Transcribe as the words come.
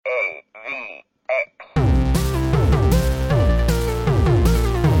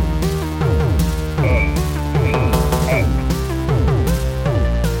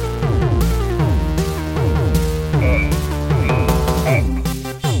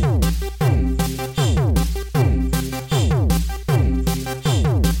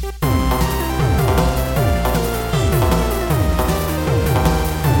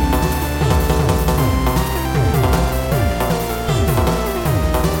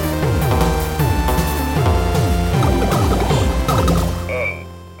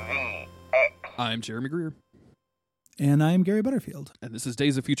I'm Jeremy Greer. And I'm Gary Butterfield. And this is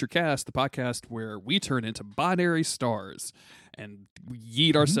Days of Future Cast, the podcast where we turn into binary stars and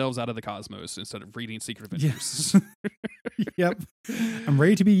yeet ourselves out of the cosmos instead of reading Secret Adventures. Yep. I'm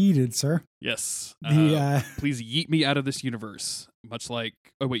ready to be yeeted, sir. Yes. Please yeet me out of this universe. Much like,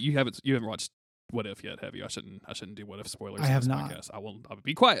 oh wait, you haven't watched What If yet, have you? I shouldn't do What If spoilers. I have in this not. Podcast. I will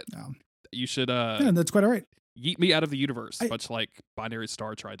be quiet. No. You should. Yeah, that's quite all right. Yeet me out of the universe, much like Binary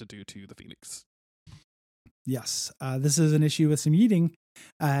Star tried to do to the Phoenix. Yes. This is an issue with some yeeting.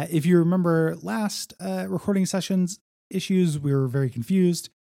 If you remember last recording sessions issues, we were very confused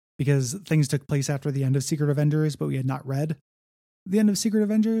because things took place after the end of Secret Avengers, but we had not read the end of Secret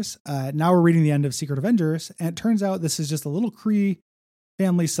Avengers. Now we're reading the end of Secret Avengers, and it turns out this is just a little Kree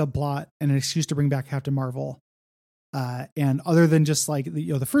family subplot and an excuse to bring back Captain Marvel. And other than just like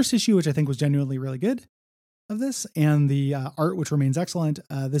the first issue, which I think was genuinely really good of this, and the art, which remains excellent,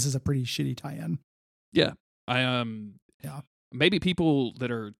 this is a pretty shitty tie-in. Yeah. Maybe people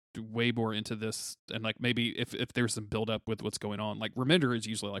that are way more into this, and like maybe if there's some build up with what's going on, like Remender is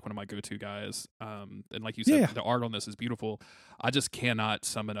usually like one of my go-to guys. And like you said, the art on this is beautiful. I just cannot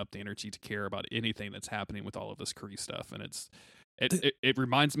summon up the energy to care about anything that's happening with all of this Kree stuff. And it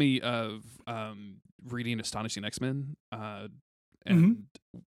reminds me of reading Astonishing X-Men and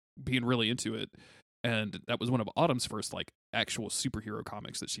being really into it. And that was one of Autumn's first like actual superhero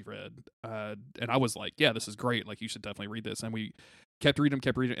comics that she read. And I was like, yeah, this is great. Like, you should definitely read this. And we kept reading.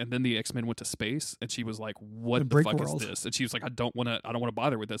 And then the X-Men went to space, and she was like, what the fuck is this? And she was like, I don't want to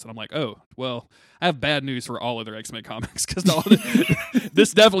bother with this. And I'm like, oh, well, I have bad news for all other X-Men comics, because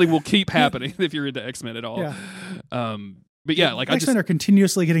this definitely will keep happening if you're into X-Men at all. Yeah. But yeah, like X-Men are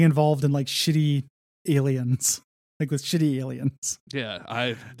continuously getting involved in like shitty aliens, like with shitty aliens. Yeah.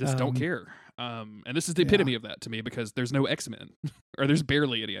 I just don't care. And this is the epitome of that to me, because there's no X-Men, or there's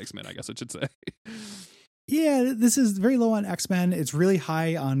barely any X-Men, I guess I should say. Yeah, this is very low on X-Men. It's really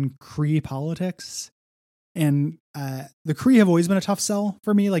high on Kree politics. And the Kree have always been a tough sell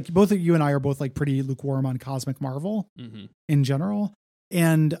for me. Like, both of you and I are both like pretty lukewarm on Cosmic Marvel in general.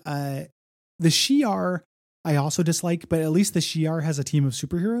 And the Shi'ar I also dislike, but at least the Shi'ar has a team of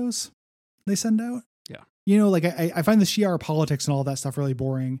superheroes they send out. Yeah. Like I find the Shi'ar politics and all that stuff really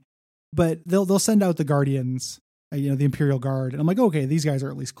boring. But they'll send out the Guardians, the Imperial Guard, and I'm like, okay, these guys are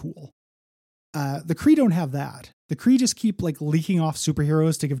at least cool. The Kree don't have that. The Kree just keep like leaking off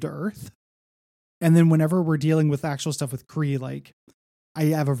superheroes to give to Earth, and then whenever we're dealing with actual stuff with Kree, like, I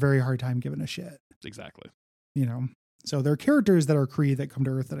have a very hard time giving a shit. Exactly. So there are characters that are Kree that come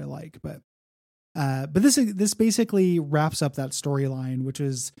to Earth that I like, but this basically wraps up that storyline, which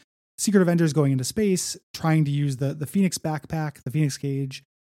is Secret Avengers going into space, trying to use the Phoenix backpack, the Phoenix cage,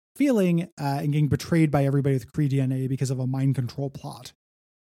 feeling and getting betrayed by everybody with Kree DNA because of a mind control plot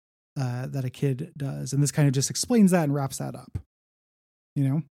that a kid does. And this kind of just explains that and wraps that up,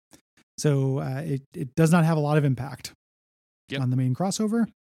 So it does not have a lot of impact on the main crossover.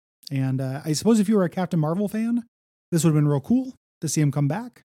 And I suppose if you were a Captain Marvel fan, this would have been real cool to see him come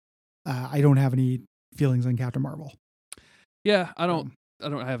back. I don't have any feelings on Captain Marvel. Yeah, I don't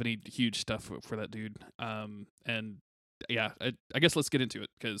have any huge stuff for that dude. And yeah, I guess let's get into it,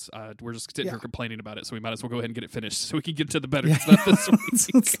 because we're just sitting here complaining about it, so we might as well go ahead and get it finished so we can get to the better stuff this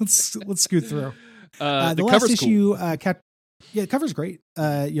week. let's scoot through. The last issue, cool. The cover's great.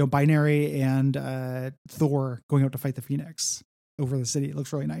 Binary and Thor going out to fight the Phoenix over the city. It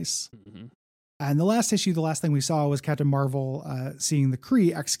looks really nice. Mm-hmm. And the last issue, the last thing we saw was Captain Marvel seeing the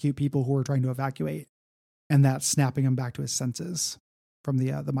Kree execute people who were trying to evacuate, and that snapping him back to his senses from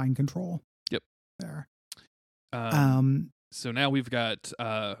the mind control. Yep. There. So now we've got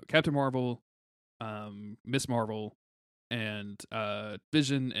Captain Marvel, Miss Marvel, and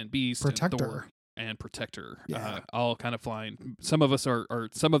Vision and Beast, Protector. and Thor and Protector. Yeah. All kind of flying. Some of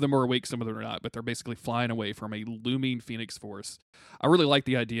them are awake, some of them are not, but they're basically flying away from a looming Phoenix Force. I really like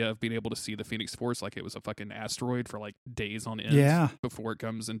the idea of being able to see the Phoenix Force like it was a fucking asteroid for like days on end before it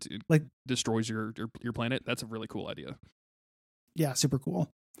comes and like destroys your planet. That's a really cool idea. Yeah, super cool.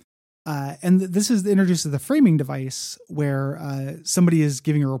 And this is introduces the framing device where somebody is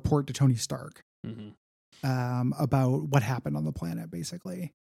giving a report to Tony Stark about what happened on the planet,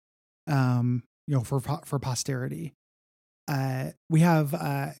 basically, for posterity. We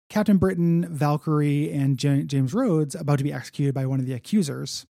have Captain Britain, Valkyrie, and James Rhodes about to be executed by one of the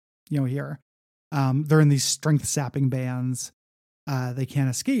accusers, here. They're in these strength sapping bands. They can't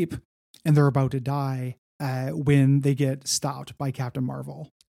escape, and they're about to die when they get stopped by Captain Marvel.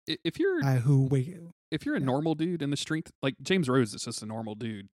 If you're a normal dude in the strength, like James Rhodes is just a normal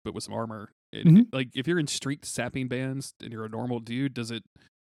dude, but with some armor. Like if you're in strength sapping bands and you're a normal dude, does it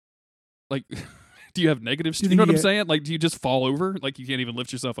Like, do you have negative? Do you You know think what I'm saying? Like, do you just fall over? Like, you can't even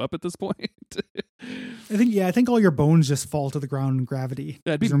lift yourself up at this point. I think all your bones just fall to the ground in gravity.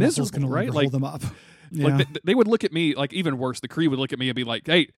 That'd be Your muscles miserable, can no right? longer Like, hold them up. Yeah. like they would look at me, like, even worse. The Kree would look at me and be like,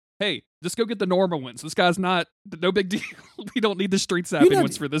 hey, just go get the normal ones. This guy's no big deal. We don't need the street zapping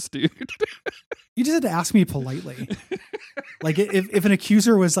ones for this dude. You just had to ask me politely. Like if an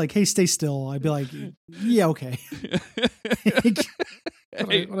accuser was like, "Hey, stay still," I'd be like, "Yeah, okay."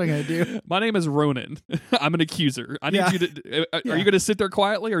 What am I gonna do? My name is Ronan. I'm an accuser. I need you to. Are you going to sit there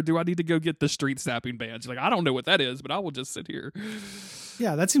quietly, or do I need to go get the street zapping badge? Like, I don't know what that is, but I will just sit here.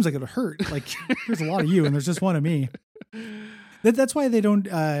 Yeah, that seems like it'll hurt. Like, there's a lot of you, and there's just one of me. That's why they don't.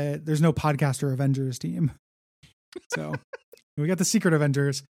 There's no podcaster Avengers team. So we got the secret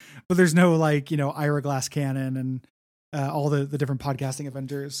Avengers, but there's no like Ira Glass Cannon and all the different podcasting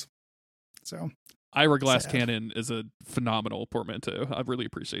Avengers. So. Ira Glass Cannon is a phenomenal portmanteau. I really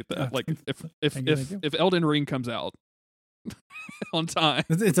appreciate that. Like if Elden Ring comes out on time,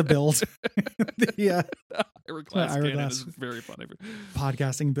 it's a build. Yeah, Ira Glass Cannon is very funny.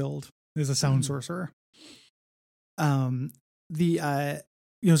 Podcasting build is a sound sorcerer. So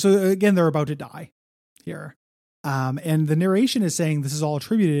again, they're about to die here, and the narration is saying this is all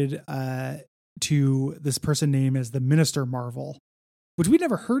attributed to this person named as the Minister Marvel, which we'd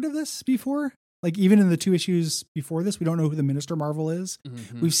never heard of this before. Like even in the 2 issues before this, we don't know who the Minister Marvel is.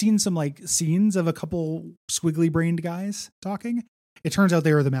 Mm-hmm. We've seen some like scenes of a couple squiggly brained guys talking. It turns out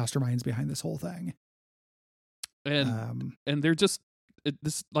they were the masterminds behind this whole thing. And they're just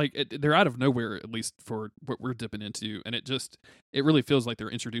they're out of nowhere, at least for what we're dipping into. And it really feels like they're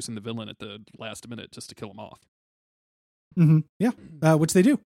introducing the villain at the last minute just to kill him off. Mm-hmm. Yeah. Which they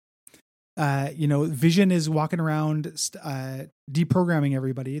do. Vision is walking around, deprogramming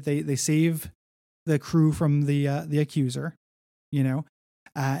everybody. They save the crew from the accuser,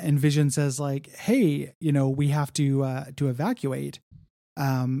 and Vision says like, "Hey, we have to evacuate."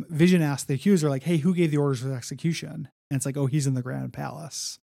 Vision asks the accuser like, "Hey, who gave the orders for the execution?" And it's like, "Oh, he's in the Grand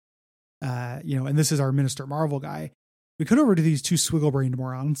Palace." And this is our Minister Marvel guy. We cut over to these 2 swiggle-brained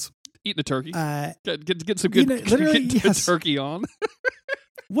morons eating a turkey. Get some good literally, yes. Turkey on.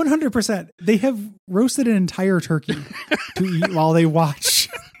 100%. They have roasted an entire turkey to eat while they watch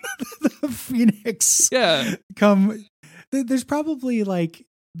the Phoenix come. There's probably a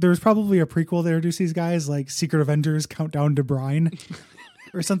prequel that introduces these guys like Secret Avengers Countdown to Brine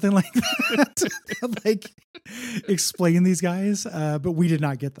or something like that. Like explain these guys. But we did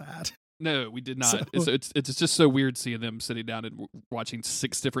not get that. No, we did not. So, it's just so weird seeing them sitting down and watching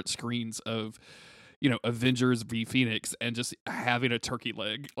 6 different screens of Avengers v Phoenix and just having a turkey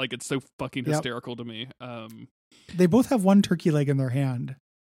leg. Like it's so fucking hysterical to me. They both have one turkey leg in their hand.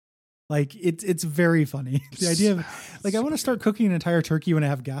 Like it's very funny. The idea of like, I want to start cooking an entire turkey when I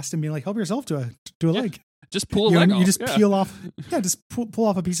have guests and be like, help yourself to a leg. Just pull a leg off. You just peel off. Yeah. Just pull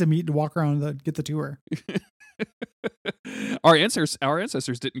off a piece of meat to walk around and get the tour. Our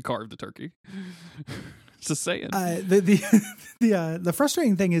ancestors didn't carve the turkey. Just saying. The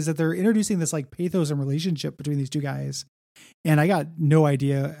frustrating thing is that they're introducing this like pathos and relationship between these 2 guys, and I got no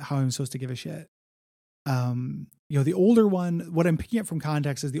idea how I'm supposed to give a shit. The older one, what I'm picking up from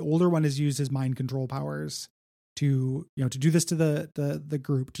context is the older one has used his mind control powers to do this to the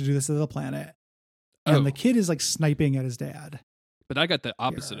group, to do this to the planet, and the kid is like sniping at his dad. But I got the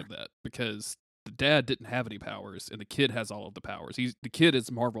opposite of that because the dad didn't have any powers and the kid has all of the powers. The kid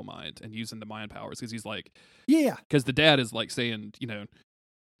is Marvel mind and using the mind powers because he's like, because the dad is like saying,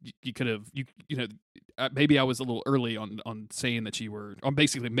 you could have, maybe I was a little early on saying that I'm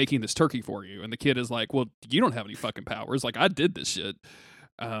basically making this turkey for you. And the kid is like, well, you don't have any fucking powers. Like I did this shit.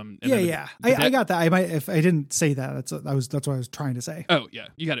 I got that. I might, if I didn't say that, that's what I was trying to say. Oh yeah.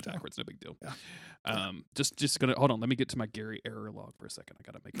 You got it backwards. No big deal. Yeah. Just gonna hold on. Let me get to my Gary error log for a second. I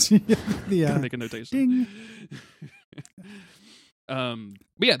gotta make a notation.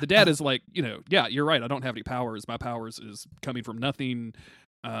 But yeah, the dad is like, you're right. I don't have any powers. My powers is coming from nothing.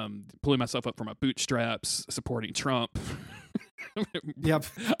 Pulling myself up from my bootstraps, supporting Trump. Yep.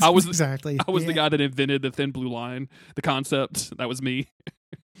 I was the guy that invented the thin blue line, the concept. That was me.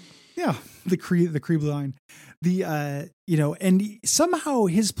 Yeah, the Kree blue line. And somehow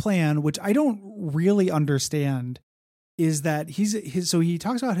his plan, which I don't really understand, is that he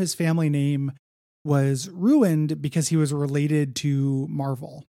talks about his family name was ruined because he was related to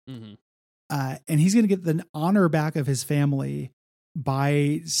Marvel. Mm-hmm. And he's going to get the honor back of his family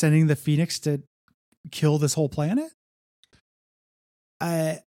by sending the Phoenix to kill this whole planet.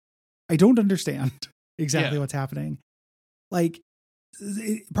 I don't understand exactly what's happening. Like,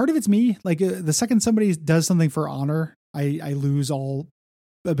 part of it's me. Like, the second somebody does something for honor, I lose all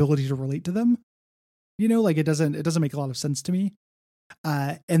ability to relate to them. Like it doesn't make a lot of sense to me.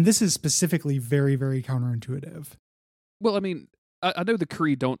 And this is specifically very, very counterintuitive. Well, I mean, I know the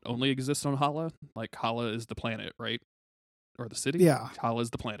Kree don't only exist on Hala. Like Hala is the planet, right? Or the city? Yeah. Hala is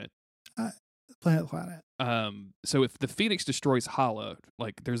the planet. Planet. So if the Phoenix destroys Hala,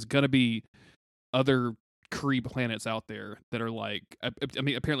 like there's gonna be other Kree planets out there that are like, I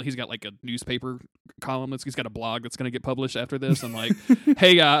mean, apparently he's got like a newspaper column. He's got a blog that's going to get published after this. And like,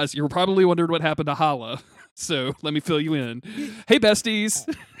 hey guys, you're probably wondering what happened to Hala. So let me fill you in. Hey besties,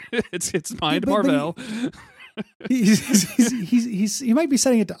 it's Mind Marvel. He might be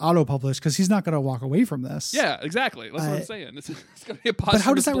setting it to auto publish because he's not going to walk away from this. Yeah, exactly. That's what I'm saying. It's going to be a But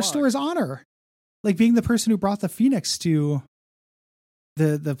how does that restore his honor? Like being the person who brought the Phoenix to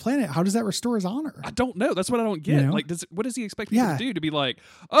the planet, how does that restore his honor? I don't know. That's what I don't get. Like, what does he expect people to do? To be like,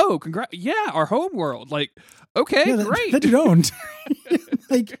 oh, congrats, yeah, our home world. Like, okay, great. That you don't.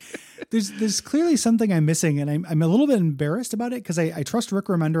 Like, there's clearly something I'm missing, and I'm a little bit embarrassed about it because I trust Rick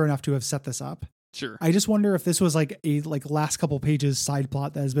Remender enough to have set this up. Sure. I just wonder if this was like a last couple pages side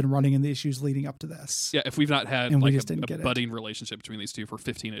plot that has been running in the issues leading up to this. Yeah, if we've not had like a budding relationship between these two for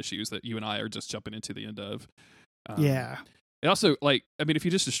 15 issues that you and I are just jumping into the end of. Yeah. And also, like, I mean, if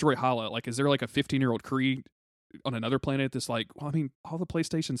you just destroy Hala, like, is there like a 15-year-old Kree on another planet that's like, well, I mean, all the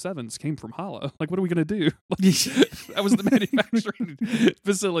PlayStation 7s came from Hala. Like, what are we going to do? Like, that was the manufacturing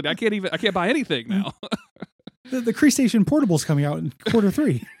facility. I can't buy anything now. The Kree Station Portable's coming out in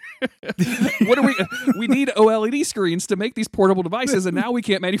Q3. What are we need OLED screens to make these portable devices, and now we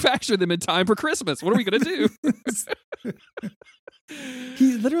can't manufacture them in time for Christmas. What are we going to do?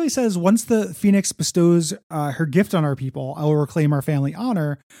 He literally says, once the Phoenix bestows her gift on our people, I will reclaim our family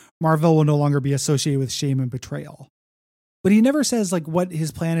honor. Marvel will no longer be associated with shame and betrayal. But he never says like what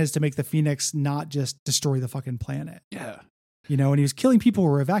his plan is to make the Phoenix not just destroy the fucking planet. Yeah. And he was killing people who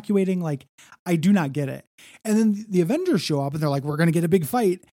were evacuating. Like, I do not get it. And then the Avengers show up and they're like, we're going to get a big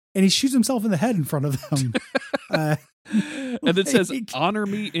fight. And he shoots himself in the head in front of them. And it says, honor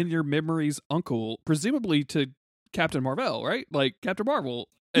me in your memories, uncle, presumably to Captain Marvel, right? Like Captain Marvel.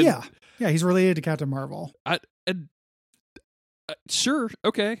 And yeah, he's related to Captain Marvel. Sure,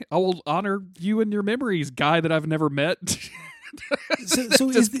 okay. I will honor you in your memories, guy that I've never met.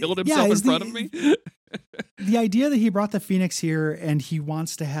 so just killed himself in front of me. The idea that he brought the Phoenix here and he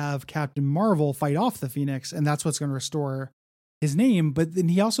wants to have Captain Marvel fight off the Phoenix, and that's what's going to restore his name. But then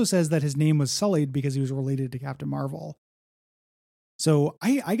he also says that his name was sullied because he was related to Captain Marvel. So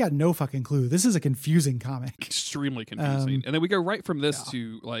I got no fucking clue. This is a confusing comic. Extremely confusing. And then we go right from this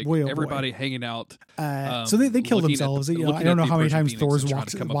to like everybody hanging out. So they kill themselves. I don't know how many times Thor's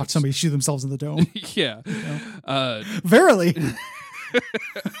watched somebody shoot themselves in the dome. Yeah. Verily.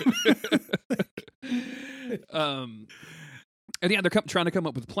 And yeah, they're trying to come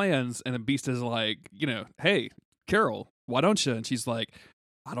up with plans, and then Beast is like, hey, Carol, why don't you? And she's like,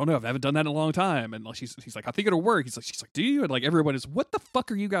 I don't know, I haven't done that in a long time. And he's like, I think it'll work. She's like, do you? And like everyone is, what the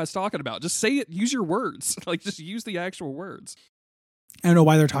fuck are you guys talking about? Just say it. Use your words. Like, just use the actual words. I don't know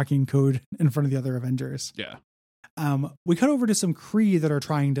why they're talking code in front of the other Avengers. Yeah. We cut over to some Kree that are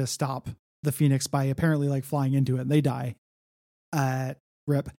trying to stop the Phoenix by apparently like flying into it, and they die.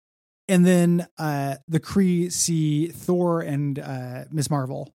 Rip. And then the Kree see Thor and Miss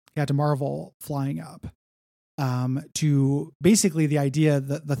Marvel, Captain Marvel, flying up. To basically the idea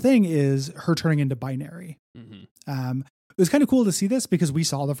that the thing is her turning into binary. Mm-hmm. It was kind of cool to see this because we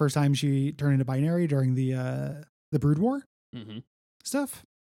saw the first time she turned into binary during the Brood War stuff.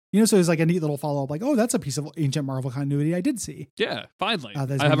 So it was like a neat little follow up, like, oh, that's a piece of ancient Marvel continuity I did see. Yeah, finally. I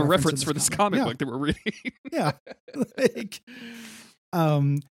have a reference for this comic book that we're reading. Yeah.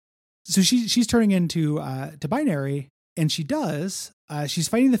 So she's turning into to binary, and she does. She's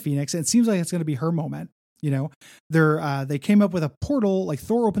fighting the Phoenix, and it seems like it's going to be her moment. They came up with a portal, like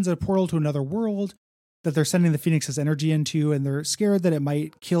Thor opens a portal to another world that they're sending the Phoenix's energy into, and they're scared that it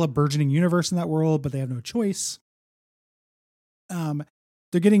might kill a burgeoning universe in that world, but they have no choice.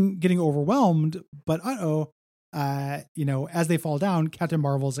 They're getting overwhelmed, but as they fall down, Captain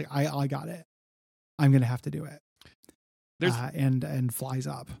Marvel's like, I got it. I'm going to have to do it. And flies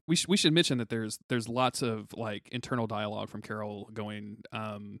up. We should mention that there's lots of like internal dialogue from Carol going,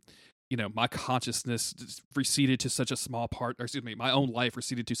 my consciousness receded to such a small part, or excuse me, my own life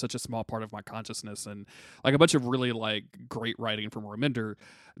receded to such a small part of my consciousness, and like a bunch of really like great writing from Remender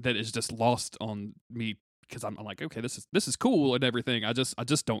that is just lost on me because I'm like, okay, this is cool and everything. I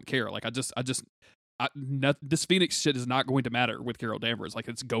just don't care. Like this Phoenix shit is not going to matter with Carol Danvers. Like,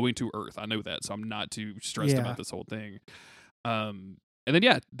 it's going to Earth. I know that, so I'm not too stressed about this whole thing. And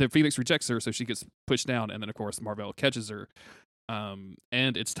then the Phoenix rejects her, so she gets pushed down, and then of course Marvel catches her.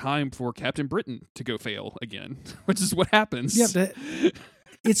 And it's time for Captain Britain to go fail again, which is what happens. Yeah,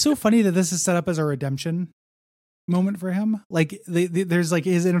 it's so funny that this is set up as a redemption moment for him. Like there's like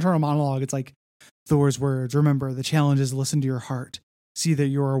his internal monologue. It's like Thor's words. Remember, the challenge is listen to your heart. See that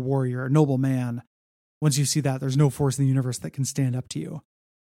you're a warrior, a noble man. Once you see that, there's no force in the universe that can stand up to you.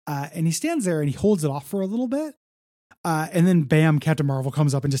 And he stands there and he holds it off for a little bit. And then bam, Captain Marvel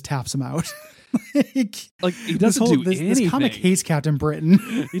comes up and just taps him out. like he doesn't do anything. This comic hates Captain Britain.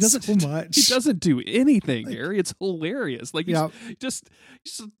 He doesn't so much. He doesn't do anything, Gary. It's hilarious. Like he's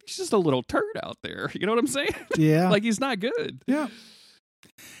just a little turd out there. You know what I'm saying? Yeah. Like he's not good. Yeah.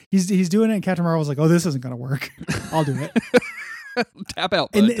 He's doing it, and Captain Marvel's like, "Oh, this isn't gonna work. I'll do it." Tap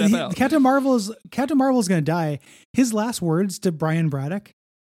out, bud. Tap out. Captain Marvel's gonna die. His last words to Brian Braddock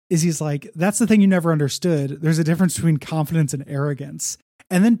is he's like, "That's the thing you never understood. There's a difference between confidence and arrogance,"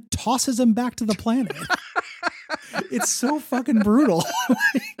 and then tosses him back to the planet. It's so fucking brutal.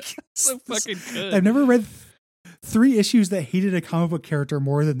 So fucking good. I've never read 3 issues that hated a comic book character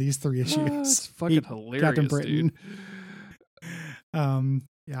more than these 3 issues. It's fucking hilarious, Captain Britain. Dude.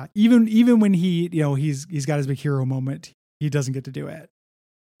 Yeah. Even when he, he's got his big hero moment, he doesn't get to do it.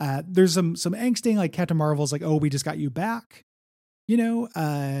 There's some angsting, like Captain Marvel's like, "Oh, we just got you back. Don't,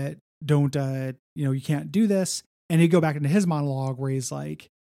 you can't do this." And he'd go back into his monologue where he's like,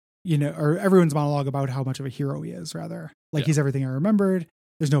 or everyone's monologue about how much of a hero he is, rather. Like, he's everything I remembered.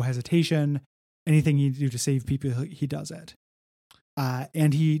 There's no hesitation. Anything you do to save people, he does it.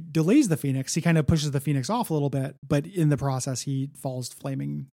 And he delays the Phoenix. He kind of pushes the Phoenix off a little bit, but in the process, he falls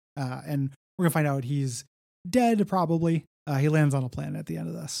flaming. And we're going to find out he's dead, probably. He lands on a planet at the end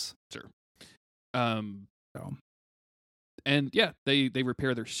of this. Sure. And yeah, they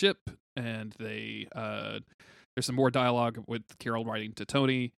repair their ship, and they there's some more dialogue with Carol writing to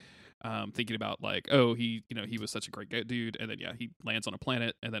Tony, thinking about like, oh, he was such a great dude, and then he lands on a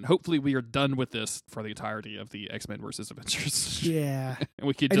planet, and then hopefully we are done with this for the entirety of the X-Men versus Avengers. Yeah. And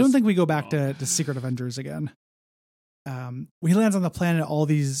we could I don't think we go back to Secret Avengers again. When he lands on the planet, all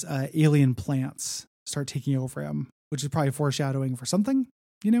these alien plants start taking over him, which is probably foreshadowing for something.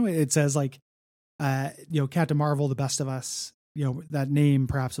 It says like, Captain Marvel, the best of us, that name,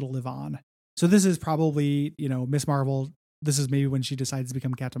 perhaps it'll live on. So this is probably, Miss Marvel. This is maybe when she decides to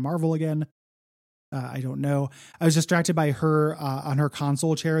become Captain Marvel again. I don't know. I was distracted by her on her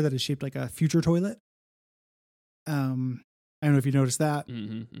console chair that is shaped like a future toilet. I don't know if you noticed that,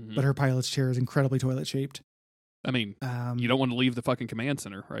 but her pilot's chair is incredibly toilet shaped. I mean, you don't want to leave the fucking command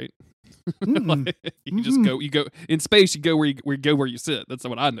center, right? Like, you just go in space. You go where you sit. That's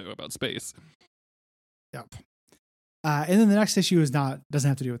what I know about space. Yep. And then the next issue doesn't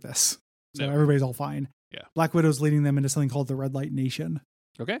have to do with this. So everybody's all fine. Yeah. Black Widow's leading them into something called the Red Light Nation.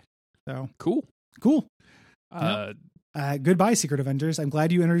 Okay. So cool. Goodbye, Secret Avengers. I'm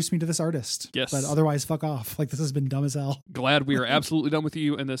glad you introduced me to this artist. Yes. But otherwise, fuck off. Like, this has been dumb as hell. Glad we are absolutely done with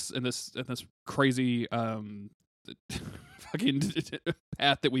you in this crazy fucking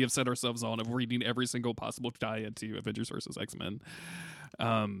path that we have set ourselves on of reading every single possible tie-in to Avengers versus X-Men.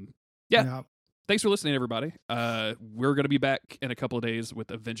 Yeah. Thanks for listening, everybody. We're going to be back in a couple of days with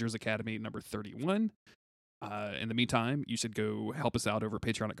Avengers Academy number 31. In the meantime, you should go help us out over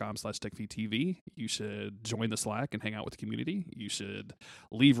patreon.com/TechFeedTV. You should join the Slack and hang out with the community. You should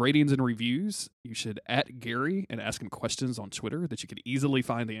leave ratings and reviews. You should @ Gary and ask him questions on Twitter that you can easily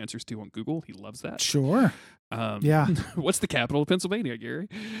find the answers to on Google. He loves that. Sure. Yeah. What's the capital of Pennsylvania, Gary?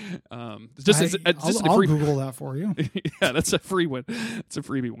 I'll Google that for you. Yeah, that's a free one. It's a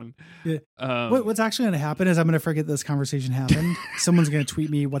freebie one. Yeah. What's actually going to happen is I'm going to forget this conversation happened. Someone's going to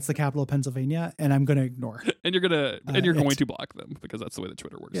tweet me, "What's the capital of Pennsylvania?" And I'm going to ignore. And you're going to block them because that's the way that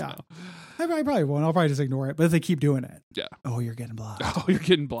Twitter works now. I probably won't. I'll probably just ignore it. But if they keep doing it, yeah. Oh, you're getting blocked. Oh, you're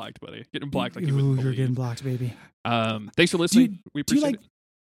getting blocked, buddy. Getting blocked like you wouldn't believe. You're getting blocked, baby. Thanks for listening. We appreciate it.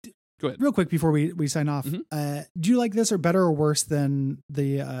 Go ahead. Real quick before we sign off. Mm-hmm. Do you like this or better or worse than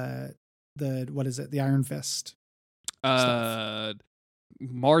the what is it? The Iron Fist?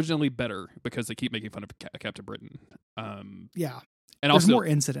 Marginally better because they keep making fun of Captain Britain. Yeah. And there's also more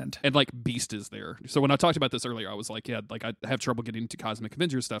incident. And like Beast is there. So when I talked about this earlier, I was like, yeah, like I have trouble getting into Cosmic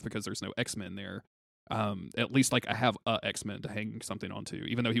Avengers stuff because there's no X-Men there. At least like I have a X-Men to hang something onto,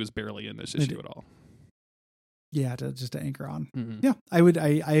 even though he was barely in this issue at all. Yeah, just to anchor on. Mm-hmm. Yeah, I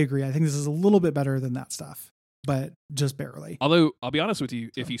agree. I think this is a little bit better than that stuff, but just barely. Although, I'll be honest with you,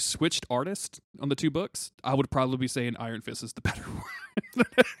 if you switched artists on the 2 books, I would probably be saying Iron Fist is the better one.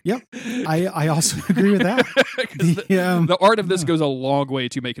 Yep, I also agree with that. The art of this goes a long way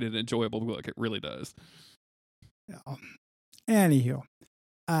to making it an enjoyable book. It really does. Yeah. Anywho,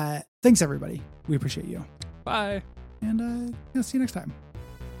 thanks everybody. We appreciate you. Bye. And see you next time.